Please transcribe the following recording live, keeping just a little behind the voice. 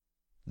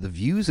The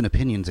views and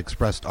opinions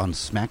expressed on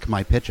Smack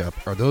My Pitch Up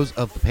are those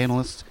of the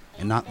panelists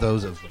and not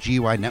those of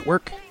GUI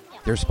Network,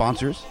 their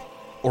sponsors,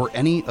 or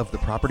any of the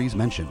properties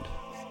mentioned.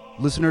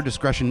 Listener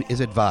discretion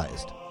is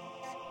advised.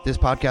 This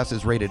podcast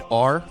is rated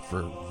R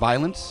for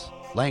violence,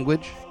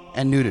 language,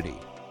 and nudity.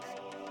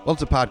 Well,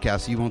 it's a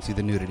podcast, so you won't see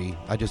the nudity.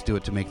 I just do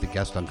it to make the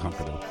guest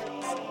uncomfortable.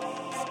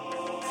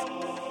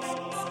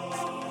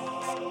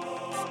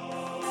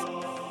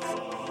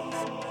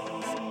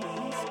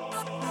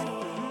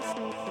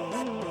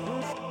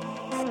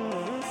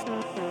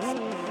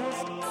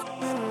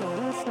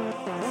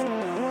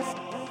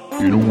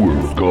 In a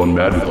world gone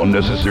mad with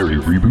unnecessary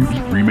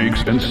reboots,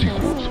 remakes, and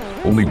sequels,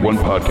 only one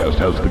podcast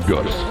has the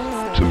guts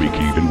to make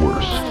it even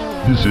worse.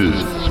 This is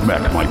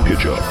Smack My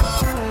Pitch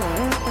Up.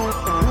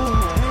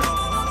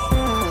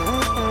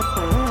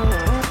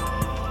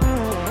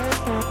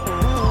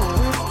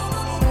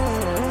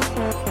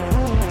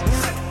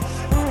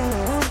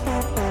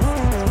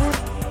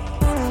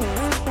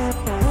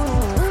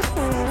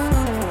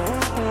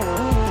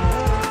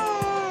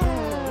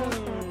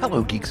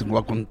 Hello, geeks, and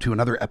welcome to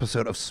another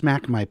episode of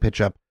Smack My Pitch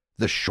Up,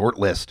 the short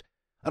list.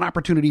 An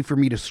opportunity for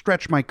me to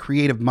stretch my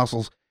creative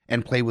muscles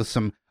and play with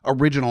some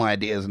original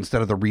ideas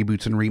instead of the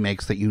reboots and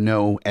remakes that you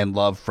know and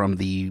love from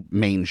the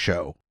main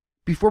show.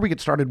 Before we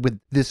get started with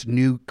this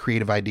new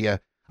creative idea,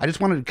 I just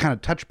wanted to kind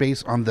of touch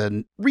base on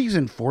the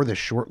reason for this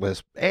short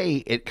list. A,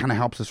 it kind of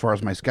helps as far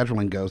as my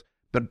scheduling goes,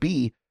 but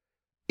B,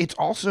 it's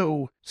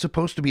also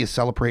supposed to be a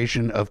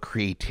celebration of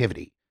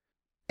creativity.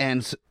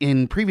 And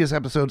in previous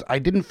episodes, I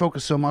didn't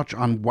focus so much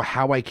on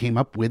how I came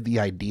up with the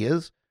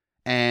ideas,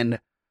 and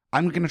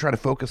I'm going to try to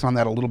focus on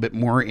that a little bit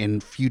more in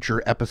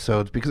future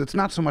episodes, because it's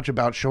not so much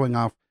about showing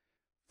off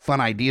fun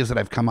ideas that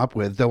I've come up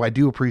with, though I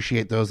do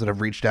appreciate those that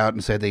have reached out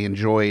and said they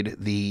enjoyed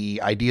the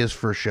ideas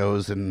for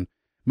shows and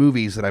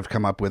movies that I've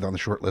come up with on the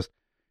short list.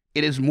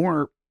 It is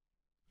more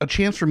a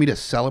chance for me to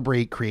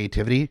celebrate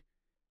creativity.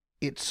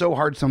 It's so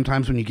hard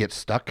sometimes when you get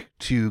stuck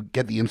to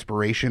get the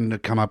inspiration to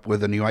come up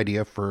with a new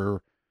idea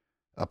for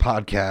a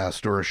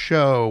podcast or a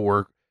show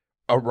or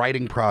a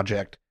writing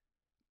project.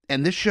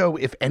 And this show,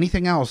 if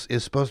anything else,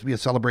 is supposed to be a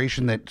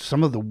celebration that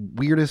some of the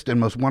weirdest and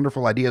most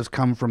wonderful ideas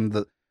come from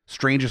the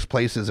strangest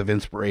places of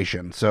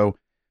inspiration. So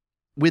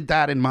with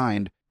that in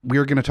mind,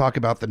 we're going to talk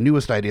about the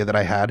newest idea that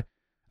I had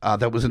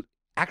that was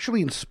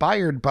actually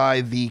inspired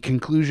by the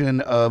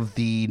conclusion of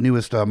the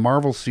newest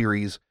Marvel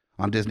series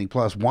on Disney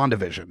Plus,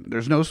 WandaVision.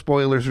 There's no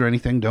spoilers or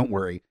anything, don't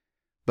worry.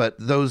 But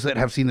those that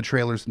have seen the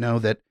trailers know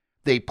that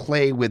they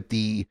play with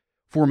the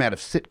format of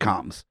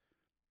sitcoms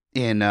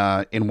in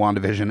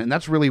WandaVision, and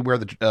that's really where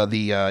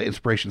the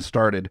inspiration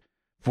started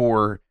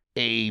for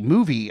a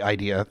movie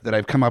idea that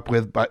I've come up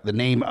with by the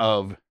name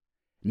of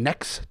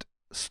Next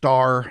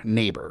Star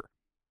Neighbor.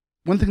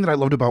 One thing that I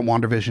loved about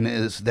WandaVision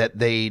is that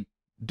they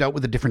dealt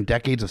with the different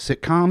decades of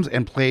sitcoms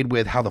and played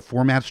with how the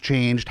formats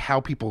changed,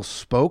 how people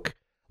spoke,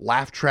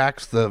 laugh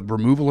tracks, the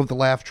removal of the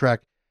laugh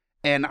track,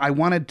 and I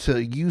wanted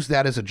to use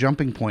that as a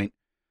jumping point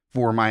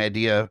for my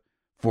idea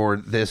for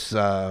this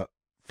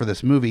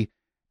movie.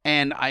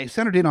 And I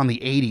centered in on the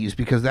 80s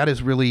because that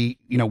is really,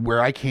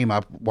 where I came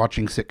up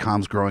watching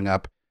sitcoms growing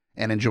up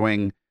and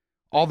enjoying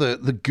all the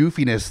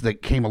goofiness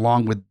that came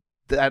along with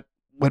that,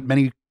 what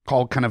many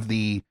call kind of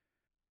the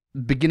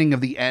beginning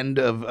of the end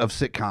of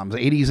sitcoms. The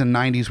 80s and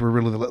 90s were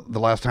really the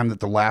last time that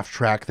the laugh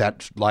track,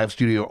 that live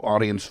studio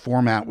audience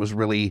format, was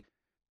really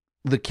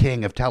the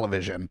king of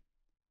television.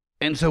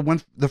 And so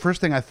the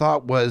first thing I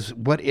thought was,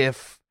 what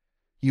if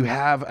you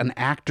have an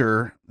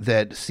actor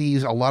that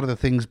sees a lot of the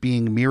things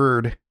being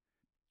mirrored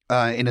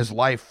in his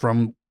life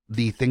from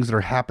the things that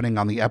are happening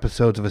on the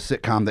episodes of a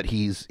sitcom that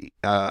he's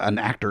an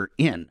actor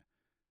in.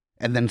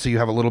 And then so you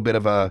have a little bit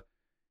of a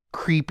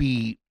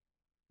creepy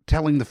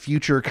telling the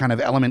future kind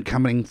of element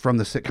coming from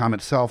the sitcom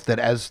itself, that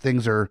as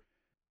things are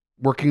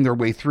working their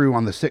way through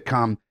on the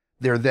sitcom,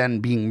 they're then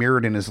being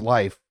mirrored in his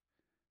life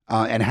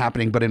and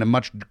happening, but in a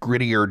much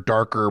grittier,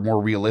 darker,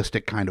 more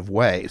realistic kind of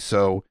way.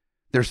 So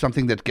there's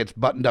something that gets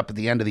buttoned up at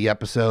the end of the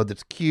episode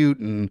that's cute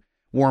and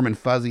warm and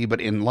fuzzy, but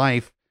in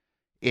life,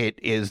 it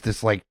is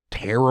this like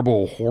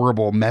terrible,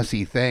 horrible,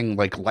 messy thing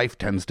like life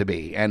tends to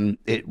be. And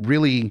it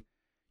really,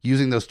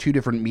 using those two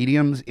different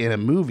mediums in a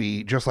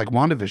movie, just like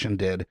WandaVision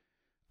did,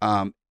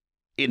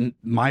 in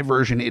my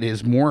version, it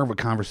is more of a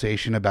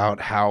conversation about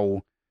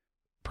how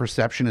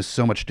perception is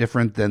so much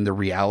different than the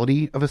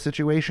reality of a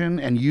situation,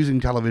 and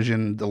using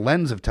television, the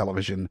lens of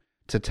television,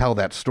 to tell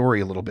that story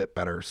a little bit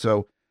better.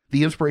 So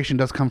the inspiration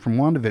does come from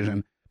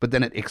WandaVision, but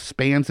then it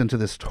expands into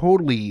this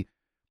totally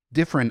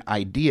different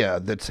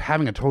idea that's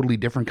having a totally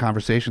different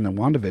conversation than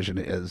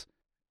WandaVision is.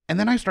 And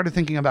then I started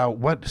thinking about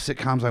what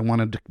sitcoms I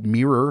wanted to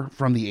mirror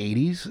from the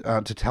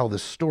 80s to tell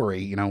this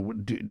story,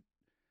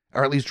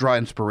 or at least draw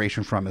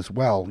inspiration from as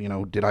well.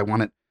 Did I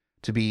want it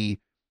to be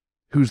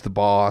Who's the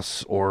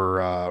Boss,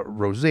 or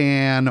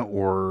Roseanne,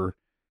 or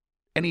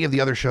any of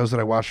the other shows that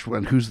I watched,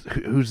 when Who's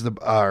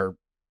the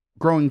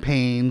Growing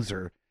Pains,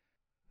 or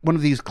one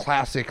of these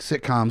classic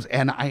sitcoms?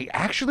 And I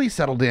actually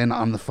settled in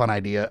on the fun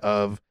idea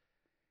of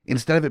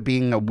instead of it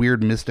being a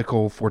weird,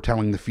 mystical,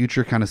 foretelling the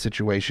future kind of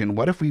situation,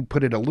 what if we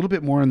put it a little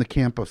bit more in the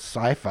camp of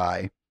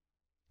sci-fi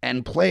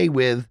and play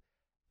with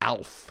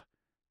ALF?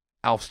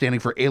 ALF standing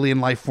for alien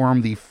life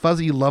form, the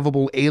fuzzy,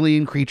 lovable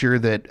alien creature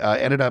that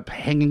ended up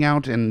hanging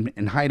out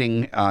and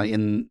hiding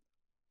in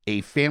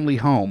a family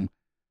home,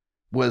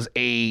 was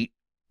a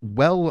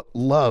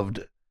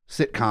well-loved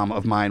sitcom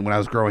of mine when I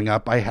was growing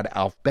up. I had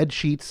ALF bed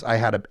sheets. I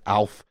had an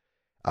ALF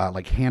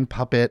like hand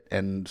puppet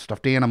and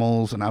stuffed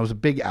animals, and I was a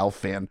big ALF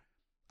fan.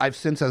 I've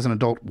since, as an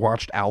adult,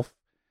 watched ALF,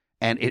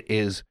 and it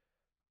is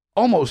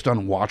almost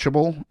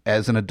unwatchable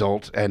as an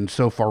adult, and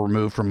so far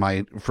removed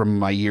from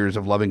my years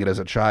of loving it as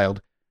a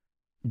child.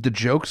 The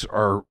jokes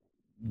are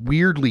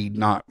weirdly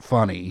not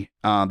funny.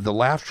 The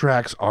laugh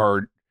tracks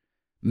are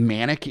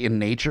manic in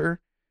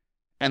nature,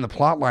 and the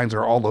plot lines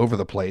are all over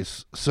the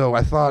place. So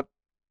I thought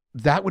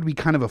that would be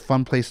kind of a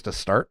fun place to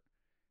start,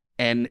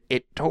 and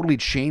it totally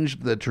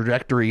changed the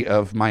trajectory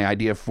of my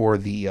idea for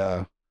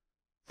the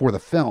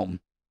film.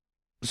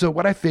 So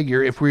what I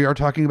figure, if we are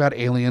talking about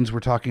aliens,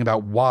 we're talking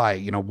about why.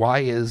 Why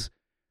is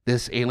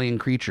this alien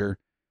creature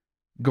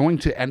going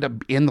to end up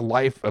in the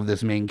life of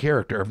this main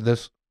character, of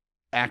this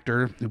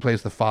actor who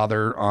plays the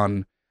father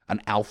on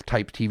an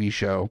ALF-type TV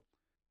show?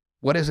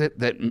 What is it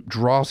that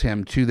draws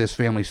him to this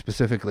family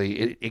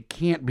specifically? It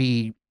can't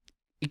be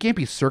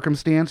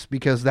circumstance,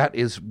 because that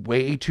is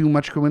way too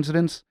much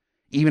coincidence,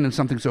 even in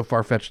something so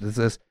far-fetched as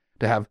this,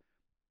 to have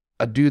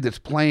a dude that's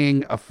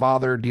playing a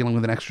father dealing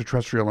with an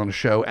extraterrestrial on a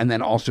show, and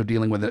then also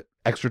dealing with an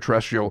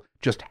extraterrestrial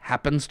just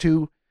happens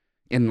to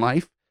in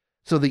life.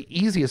 So the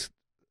easiest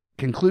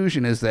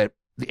conclusion is that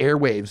the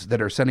airwaves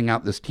that are sending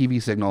out this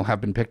TV signal have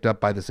been picked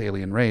up by this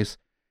alien race,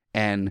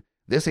 and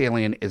this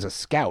alien is a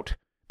scout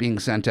being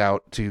sent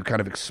out to kind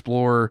of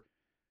explore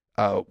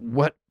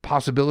what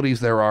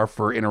possibilities there are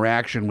for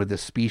interaction with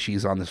this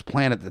species on this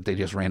planet that they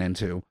just ran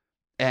into.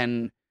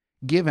 And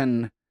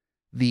given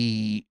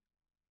the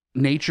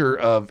nature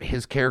of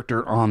his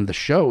character on the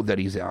show that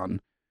he's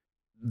on,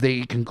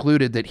 they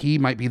concluded that he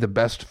might be the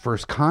best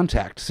first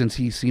contact, since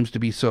he seems to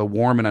be so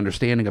warm and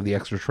understanding of the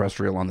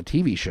extraterrestrial on the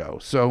TV show.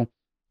 So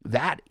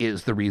that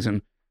is the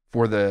reason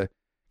for the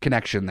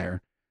connection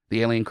there.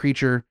 The alien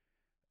creature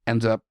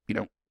ends up,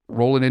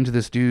 rolling into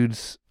this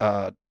dude's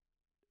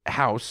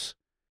house,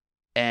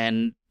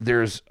 and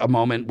there's a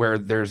moment where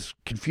there's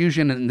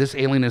confusion, and this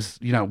alien is,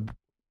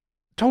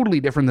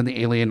 totally different than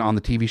the alien on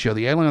the TV show.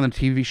 The alien on the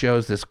TV show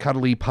is this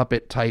cuddly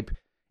puppet type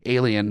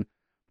alien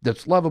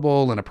that's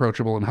lovable and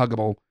approachable and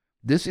huggable.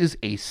 This is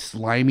a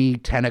slimy,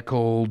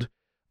 tentacled,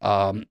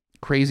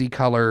 crazy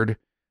colored,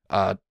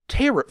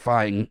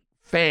 terrifying,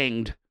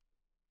 fanged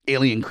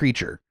alien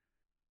creature.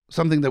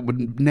 Something that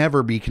would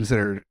never be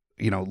considered,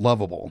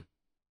 lovable.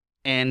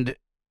 And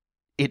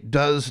it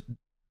does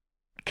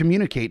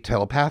communicate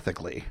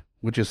telepathically,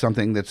 which is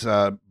something that's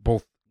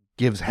both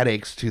gives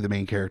headaches to the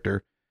main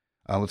character.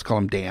 Let's call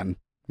him Dan.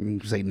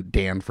 I'm say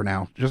Dan for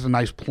now. Just a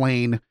nice,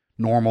 plain,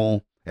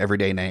 normal,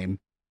 everyday name.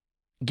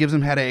 Gives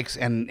him headaches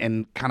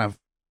and kind of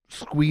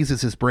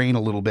squeezes his brain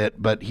a little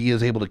bit, but he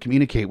is able to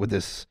communicate with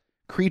this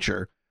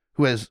creature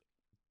who has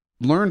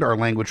learned our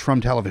language from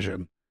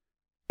television.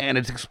 And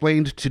it's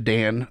explained to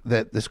Dan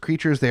that this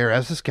creature is there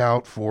as a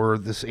scout for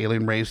this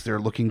alien race. They're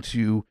looking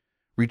to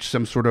reach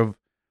some sort of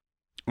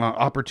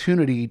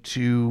opportunity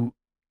to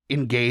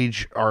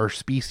engage our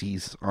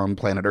species on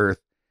planet Earth.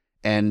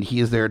 And he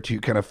is there to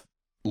kind of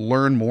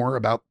learn more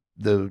about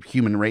the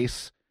human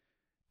race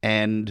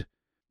and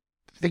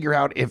figure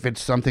out if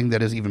it's something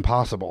that is even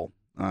possible.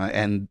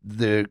 And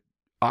the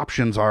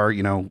options are,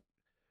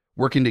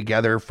 working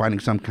together, finding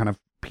some kind of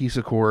peace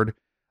accord,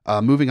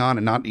 moving on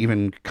and not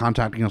even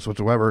contacting us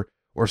whatsoever,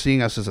 or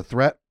seeing us as a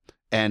threat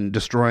and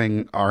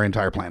destroying our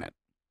entire planet.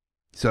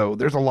 So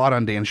there's a lot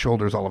on Dan's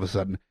shoulders all of a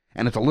sudden,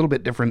 and it's a little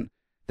bit different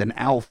than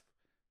ALF,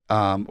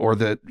 or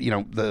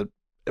the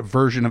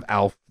version of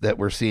ALF that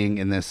we're seeing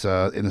in this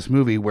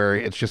movie, where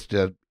it's just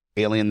an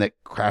alien that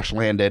crash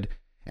landed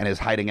and is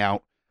hiding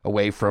out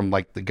away from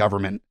like the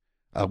government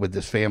with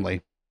this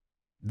family.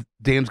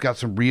 Dan's got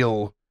some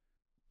real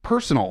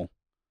personal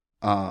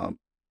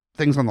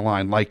things on the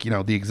line, like,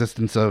 the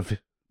existence of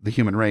the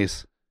human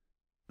race.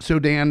 So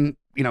Dan,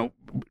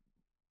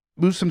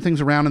 moves some things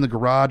around in the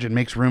garage and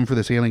makes room for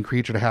this alien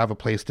creature to have a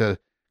place to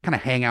kind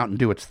of hang out and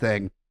do its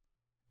thing.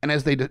 And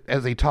as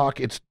they talk,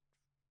 it's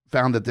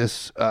found that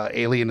this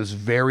alien is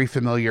very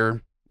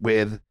familiar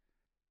with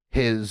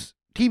his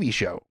TV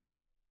show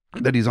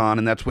that he's on,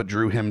 and that's what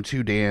drew him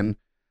to Dan.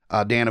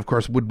 Dan, of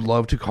course, would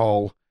love to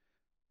call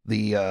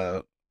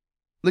the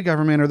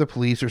government or the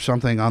police or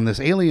something on this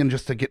alien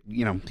just to get,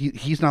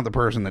 he's not the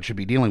person that should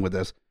be dealing with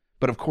this.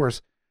 But of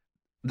course,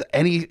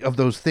 any of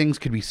those things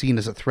could be seen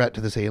as a threat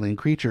to this alien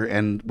creature,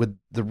 and with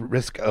the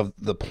risk of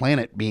the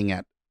planet being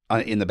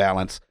in the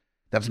balance,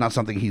 that's not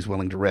something he's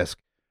willing to risk.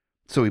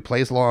 So he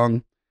plays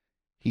along.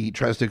 He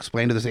tries to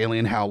explain to this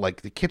alien how,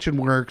 like, the kitchen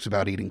works,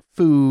 about eating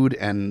food,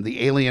 and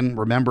the alien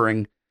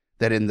remembering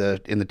that in the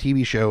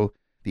TV show,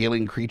 the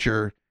alien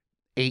creature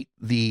ate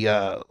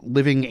the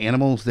living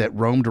animals that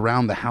roamed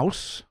around the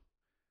house,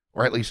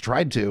 or at least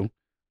tried to.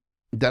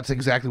 that's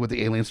exactly what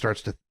the alien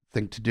starts to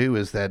think to do,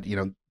 is that,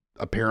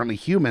 apparently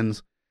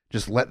humans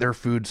just let their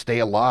food stay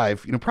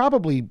alive,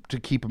 probably to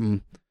keep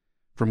them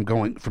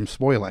from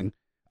spoiling,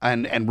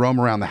 and roam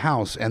around the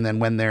house. And then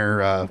when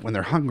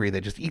they're hungry,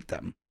 they just eat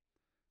them.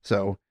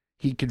 So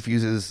he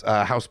confuses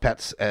house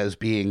pets as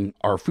being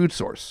our food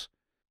source,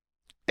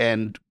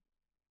 and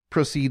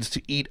proceeds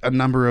to eat a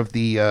number of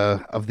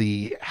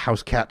the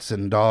house cats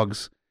and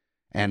dogs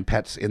and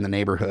pets in the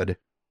neighborhood.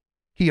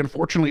 He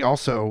unfortunately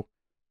also,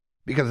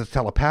 because it's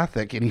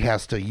telepathic and he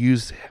has to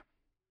use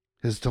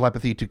his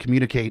telepathy to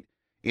communicate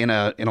in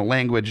a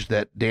language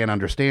that Dan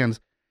understands,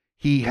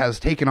 he has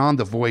taken on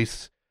the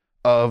voice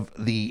of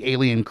the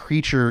alien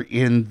creature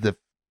in the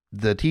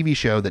TV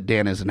show that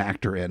Dan is an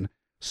actor in.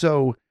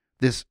 So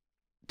this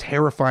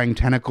terrifying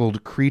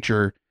tentacled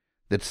creature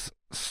that's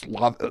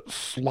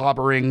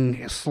slobbering,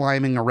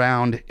 sliming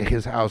around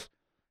his house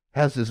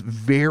has this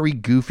very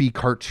goofy,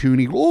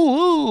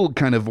 cartoony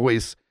kind of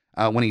voice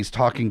when he's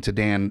talking to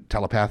Dan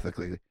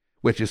telepathically,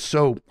 which is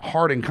so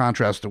hard in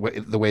contrast to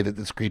the way that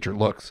this creature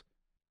looks.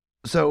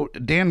 So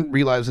Dan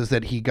realizes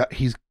that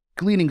he's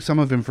gleaning some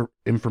of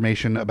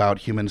information about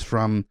humans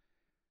from,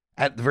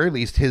 at the very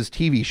least, his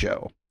TV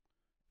show.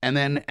 And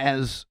then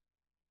as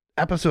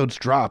episodes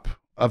drop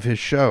of his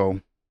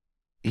show,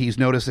 he's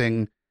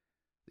noticing,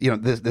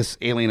 this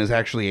alien is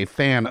actually a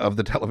fan of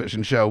the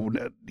television show,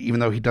 even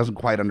though he doesn't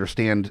quite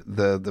understand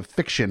the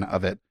fiction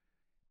of it.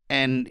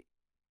 And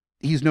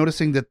he's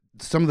noticing that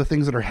some of the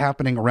things that are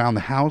happening around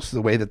the house,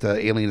 the way that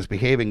the alien is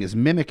behaving, is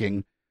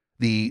mimicking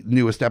the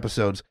newest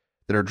episodes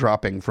that are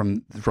dropping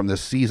from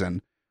this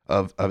season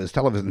of his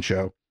television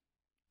show.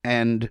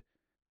 And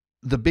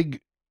the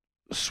big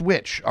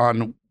switch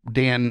on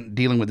Dan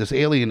dealing with this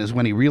alien is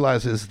when he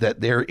realizes that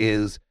there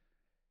is,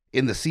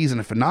 in the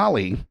season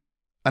finale,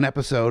 an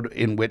episode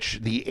in which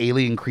the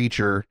alien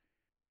creature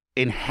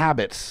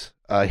inhabits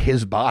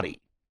his body.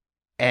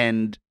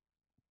 And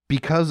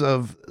because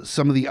of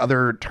some of the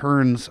other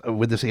turns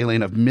with this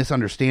alien of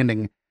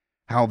misunderstanding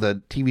how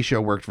the TV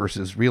show worked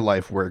versus real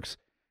life works,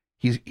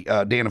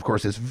 Dan, of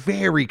course, is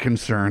very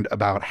concerned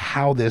about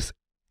how this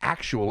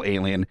actual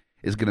alien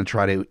is going to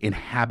try to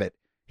inhabit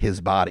his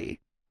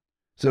body.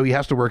 So he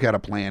has to work out a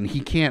plan.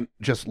 He can't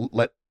just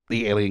let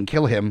the alien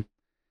kill him.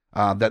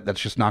 That's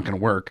just not going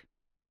to work.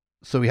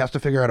 So he has to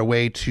figure out a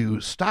way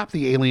to stop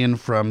the alien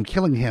from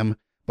killing him,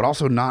 but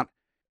also not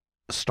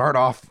start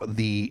off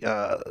the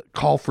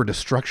call for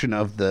destruction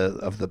of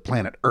the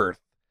planet Earth.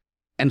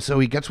 And so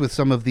he gets with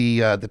some of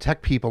the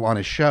tech people on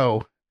his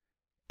show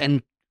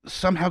and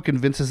somehow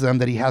convinces them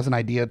that he has an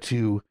idea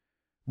to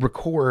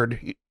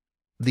record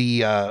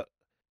the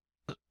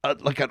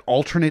like an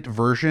alternate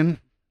version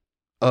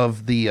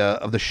of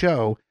the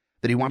show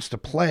that he wants to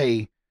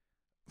play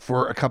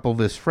for a couple of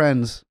his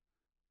friends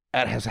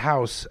at his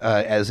house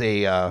as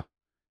a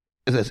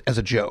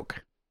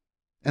joke.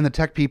 And the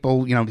tech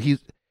people,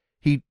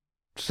 he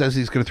says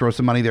he's going to throw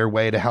some money their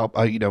way to help,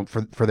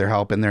 for their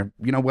help, and they're,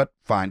 what,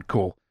 fine,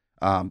 cool,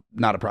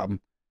 not a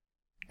problem.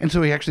 And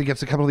so he actually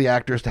gets a couple of the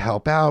actors to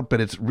help out, but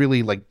it's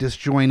really like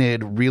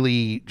disjointed,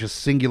 really just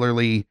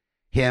singularly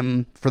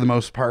him for the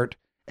most part,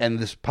 and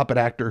this puppet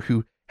actor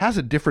who has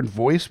a different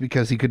voice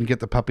because he couldn't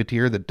get the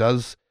puppeteer that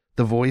does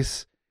the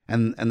voice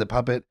and the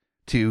puppet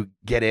to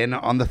get in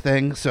on the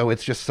thing. So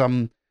it's just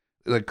some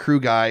crew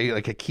guy,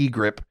 like a key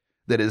grip,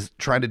 that is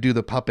trying to do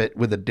the puppet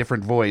with a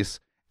different voice,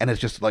 and it's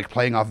just like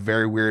playing off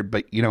very weird.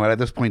 But, at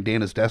this point,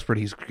 Dan is desperate.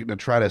 He's going to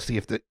try to see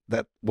if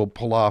that will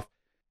pull off.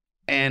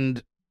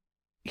 And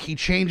he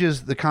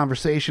changes the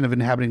conversation of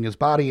inhabiting his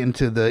body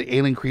into the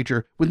alien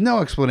creature with no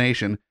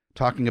explanation,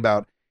 talking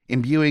about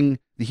imbuing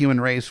the human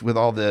race with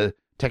all the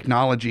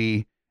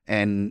technology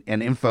and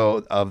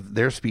info of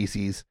their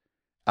species,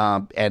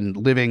 and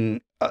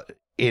living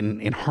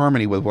in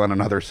harmony with one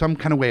another. Some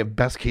kind of way of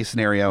best case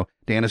scenario.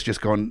 Dan is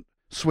just going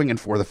swinging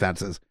for the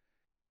fences.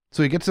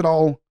 So he gets it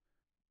all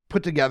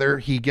put together.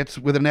 He gets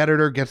with an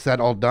editor, gets that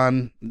all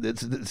done.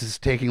 This is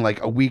taking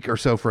like a week or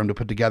so for him to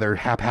put together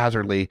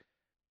haphazardly.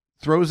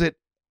 Throws it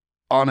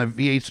on a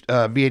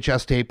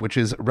VHS tape, which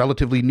is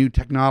relatively new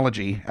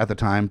technology at the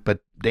time,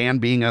 but Dan,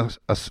 being a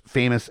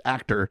famous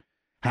actor,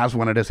 has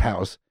one at his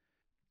house,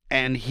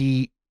 and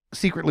he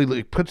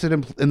secretly puts it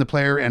in the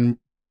player and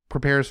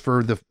prepares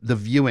for the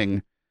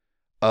viewing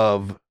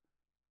of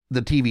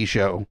the TV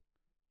show.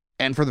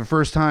 And for the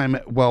first time,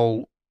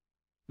 while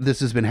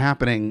this has been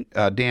happening,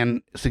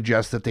 Dan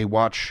suggests that they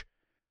watch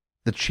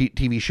the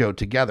TV show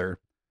together,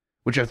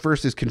 which at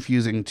first is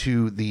confusing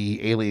to the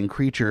alien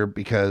creature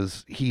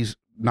because he's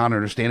not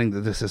understanding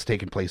that this has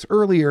taken place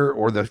earlier,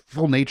 or the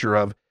full nature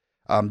of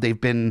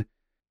they've been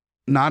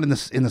not in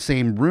the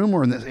same room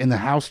or in the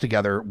house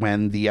together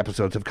when the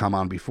episodes have come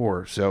on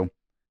before. So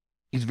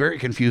he's very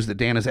confused that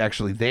Dan is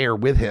actually there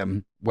with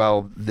him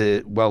while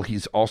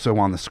he's also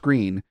on the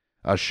screen,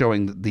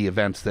 showing the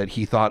events that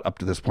he thought up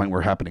to this point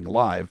were happening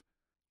live.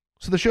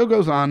 So the show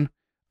goes on.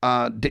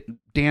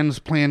 Dan's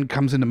plan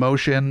comes into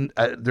motion.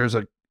 There's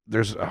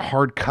a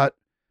hard cut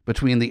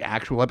between the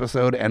actual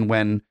episode and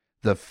when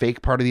the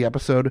fake part of the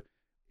episode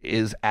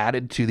is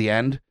added to the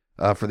end.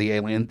 for the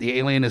alien. The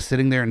alien is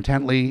sitting there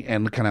intently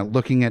and kind of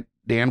looking at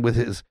Dan with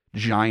his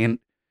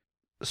giant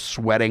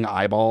sweating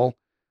eyeball,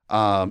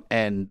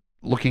 and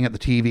looking at the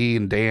TV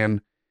and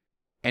Dan,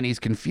 and he's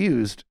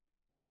confused.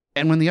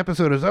 And when the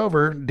episode is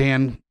over,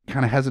 Dan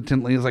kind of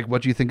hesitantly is like,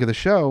 what do you think of the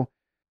show?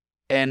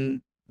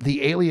 And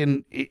the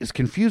alien is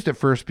confused at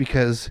first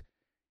because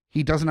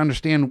he doesn't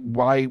understand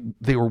why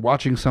they were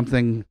watching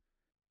something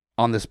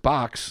on this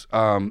box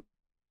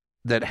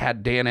that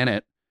had Dan in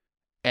it.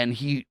 And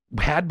he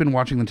had been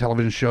watching the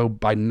television show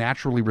by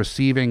naturally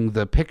receiving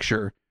the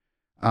picture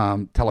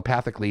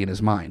telepathically in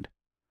his mind.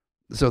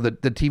 So the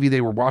TV they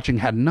were watching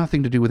had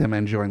nothing to do with him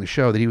enjoying the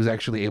show, that he was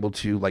actually able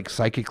to like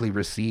psychically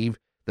receive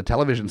the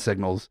television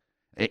signals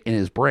in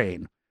his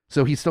brain.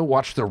 So he still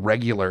watched the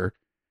regular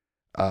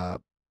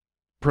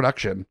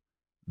production,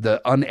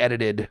 the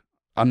unedited,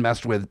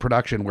 unmessed with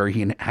production where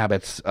he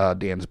inhabits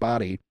Dan's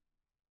body.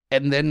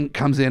 And then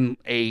comes in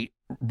a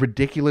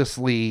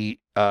ridiculously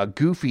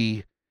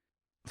goofy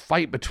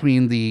fight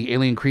between the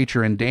alien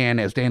creature and Dan,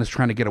 as Dan is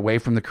trying to get away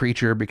from the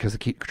creature because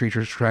the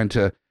creature is trying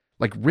to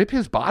like rip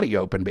his body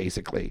open,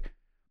 basically.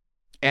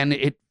 And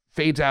it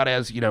fades out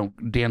as,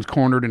 Dan's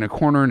cornered in a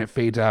corner, and it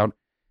fades out,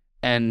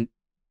 and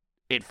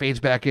it fades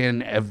back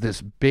in of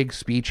this big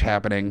speech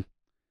happening,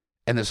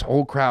 and this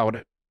whole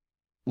crowd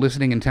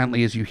listening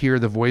intently as you hear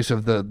the voice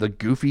of the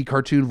goofy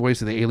cartoon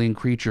voice of the alien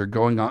creature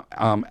going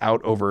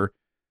out over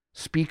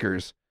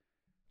speakers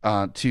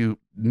to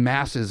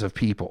masses of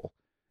people,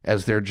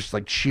 as they're just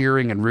like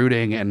cheering and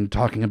rooting and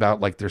talking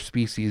about like their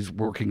species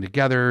working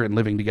together and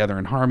living together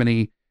in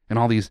harmony and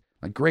all these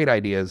like great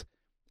ideas.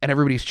 And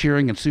everybody's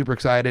cheering and super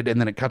excited. And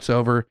then it cuts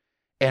over,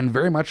 and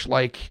very much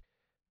like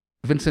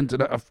Vincent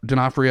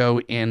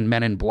D'Onofrio in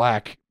Men in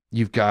Black,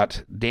 you've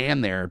got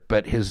Dan there,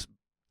 but his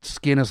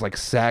skin is like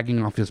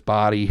sagging off his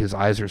body. His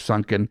eyes are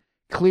sunken.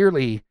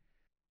 Clearly,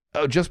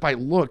 just by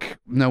look,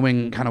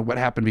 knowing kind of what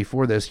happened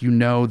before this, you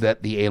know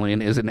that the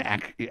alien is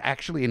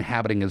actually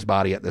inhabiting his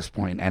body at this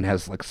point and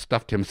has like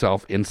stuffed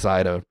himself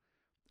inside a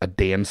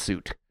Dan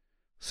suit.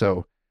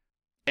 So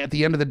at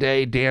the end of the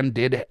day, Dan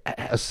did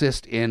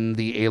assist in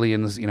the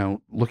aliens,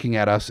 looking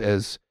at us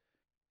as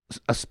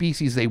a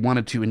species they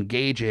wanted to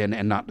engage in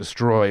and not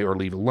destroy or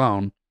leave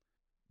alone.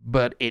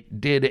 But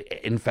it did,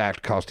 in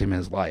fact, cost him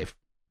his life.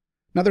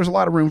 Now, there's a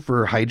lot of room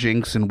for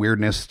hijinks and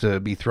weirdness to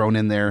be thrown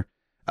in there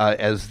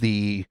as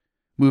the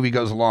movie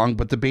goes along,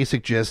 but the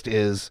basic gist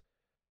is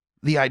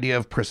the idea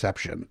of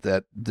perception,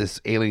 that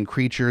this alien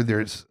creature,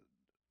 there's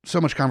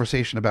so much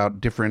conversation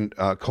about different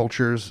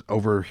cultures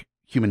over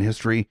human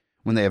history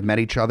when they have met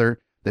each other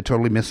that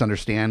totally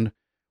misunderstand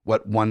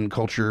what one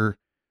culture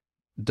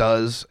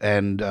does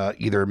and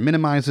either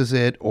minimizes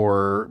it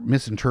or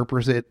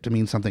misinterprets it to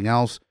mean something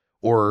else,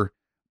 or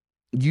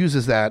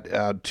uses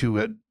that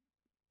to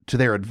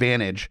their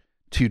advantage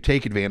to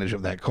take advantage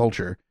of that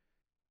culture.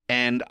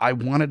 And I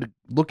wanted to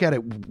look at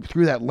it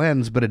through that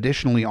lens, but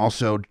additionally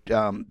also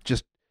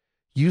just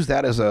use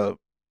that as a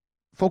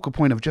focal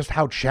point of just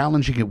how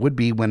challenging it would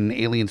be when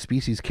alien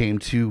species came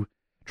to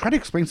try to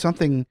explain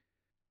something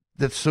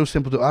that's so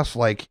simple to us,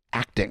 like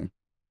acting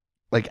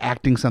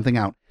something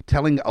out,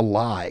 telling a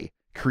lie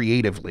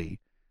creatively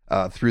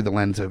through the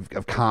lens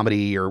of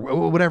comedy or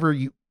whatever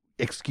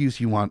excuse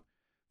you want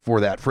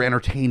for that, for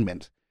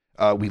entertainment.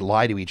 We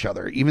lie to each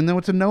other, even though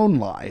it's a known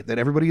lie that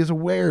everybody is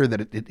aware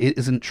that it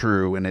isn't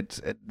true, and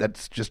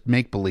that's just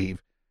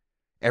make-believe.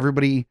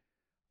 Everybody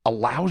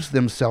allows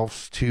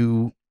themselves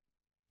to,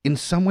 in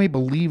some way,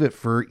 believe it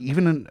for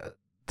even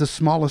the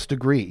smallest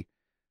degree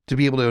to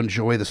be able to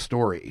enjoy the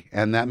story.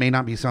 And that may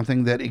not be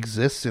something that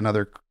exists in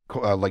other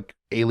like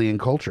alien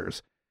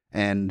cultures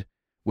and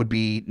would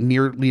be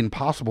nearly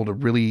impossible to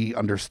really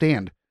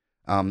understand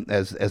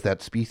as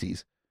that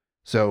species.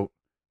 So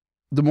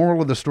the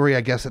moral of the story, I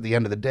guess, at the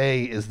end of the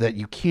day, is that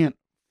you can't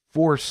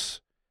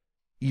force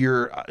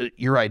your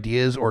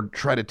ideas or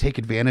try to take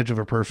advantage of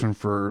a person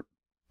for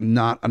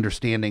not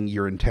understanding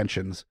your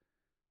intentions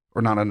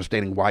or not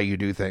understanding why you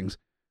do things.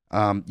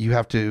 You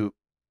have to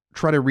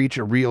try to reach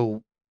a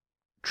real,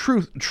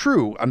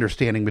 true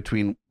understanding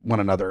between one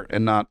another,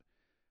 and not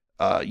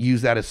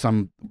use that as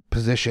some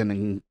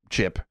positioning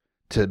chip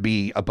to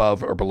be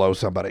above or below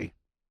somebody.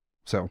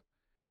 So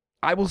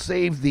I will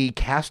save the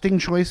casting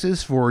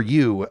choices for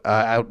you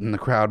out in the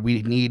crowd.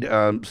 We need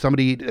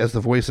somebody as the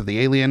voice of the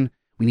alien.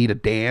 We need a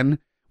Dan.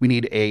 We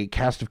need a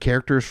cast of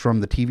characters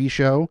from the TV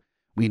show.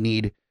 We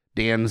need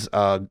Dan's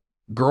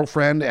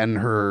girlfriend and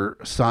her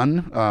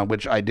son,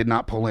 which I did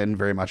not pull in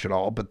very much at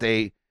all, but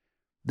they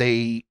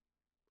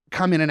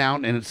come in and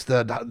out, and it's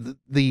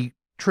the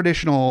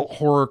traditional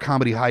horror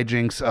comedy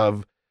hijinks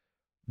of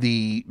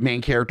the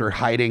main character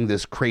hiding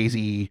this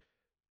crazy,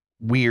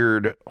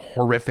 weird,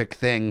 horrific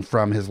thing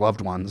from his loved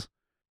ones.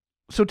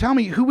 So tell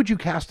me, who would you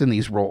cast in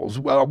these roles?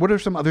 Well, what are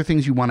some other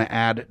things you want to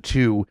add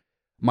to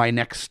My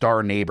Next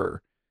Star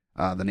Neighbor,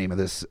 the name of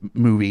this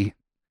movie?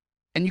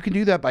 And you can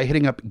do that by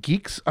hitting up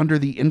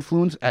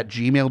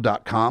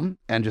geeksundertheinfluence@gmail.com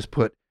and just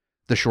put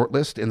the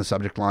shortlist in the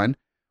subject line,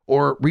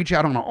 or reach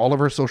out on all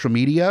of our social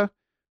media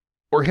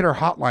or hit our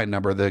hotline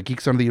number, the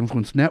Geeks Under the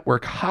Influence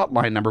Network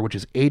hotline number, which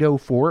is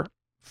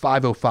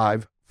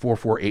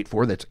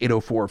 804-505-4484. That's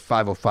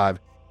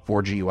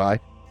 804-505-4GUI.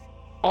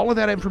 All of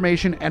that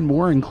information and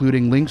more,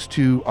 including links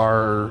to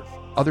our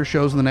other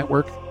shows in the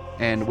network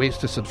and ways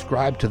to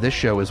subscribe to this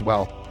show as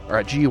well, are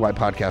at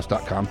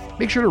GUIPodcast.com.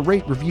 Make sure to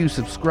rate, review,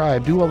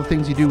 subscribe, do all the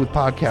things you do with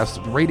podcasts.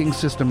 The rating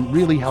system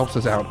really helps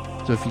us out.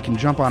 So if you can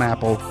jump on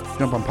Apple,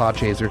 jump on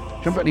Podchaser,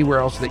 jump anywhere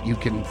else that you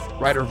can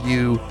write a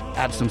review,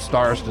 add some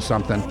stars to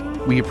something,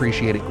 we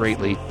appreciate it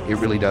greatly. It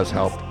really does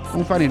help.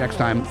 We'll find you next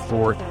time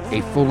for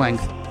a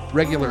full-length,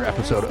 regular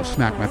episode of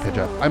Smack My Pitch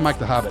Up. I'm Mike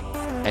the Hobbit,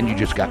 and you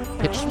just got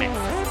pitch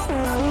smacked.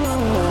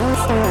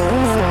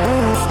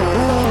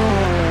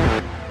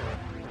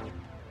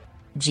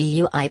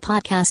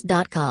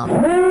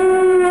 GUIPodcast.com.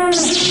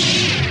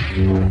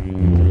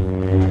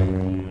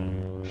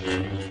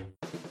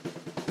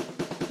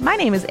 My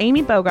name is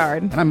Amy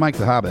Bogard. And I'm Mike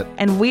the Hobbit.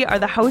 And we are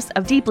the hosts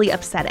of Deeply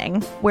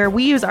Upsetting, where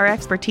we use our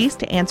expertise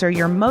to answer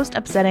your most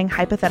upsetting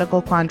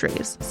hypothetical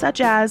quandaries,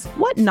 such as,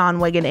 what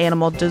non-winged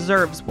animal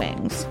deserves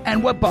wings?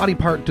 And what body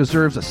part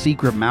deserves a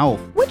secret mouth?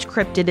 Which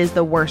cryptid is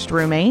the worst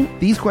roommate?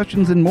 These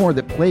questions and more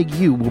that plague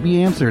you will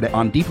be answered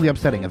on Deeply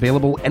Upsetting,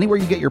 available anywhere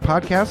you get your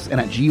podcasts and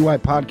at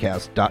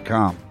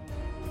GUIPodcast.com.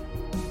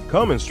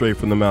 Coming straight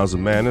from the mouths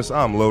of madness,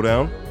 I'm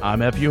Lowdown.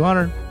 I'm F.U.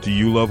 Hunter. Do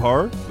you love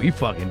horror? We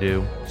fucking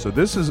do. So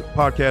this is a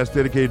podcast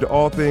dedicated to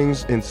all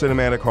things in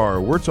cinematic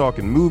horror. We're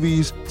talking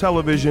movies,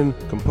 television,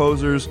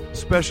 composers,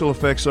 special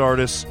effects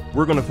artists.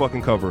 We're going to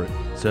fucking cover it.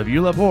 So if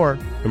you love horror,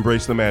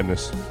 embrace the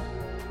madness.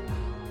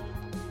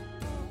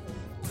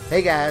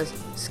 Hey guys,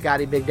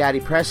 Scotty Big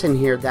Daddy Preston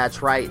here.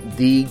 That's right,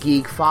 the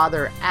Geek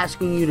Father,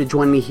 asking you to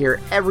join me here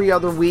every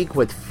other week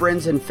with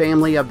friends and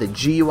family of the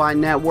GUI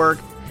Network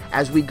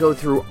as we go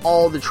through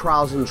all the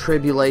trials and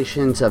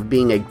tribulations of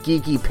being a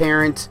geeky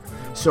parent.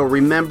 So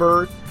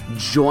remember,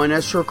 join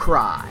us or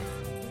cry.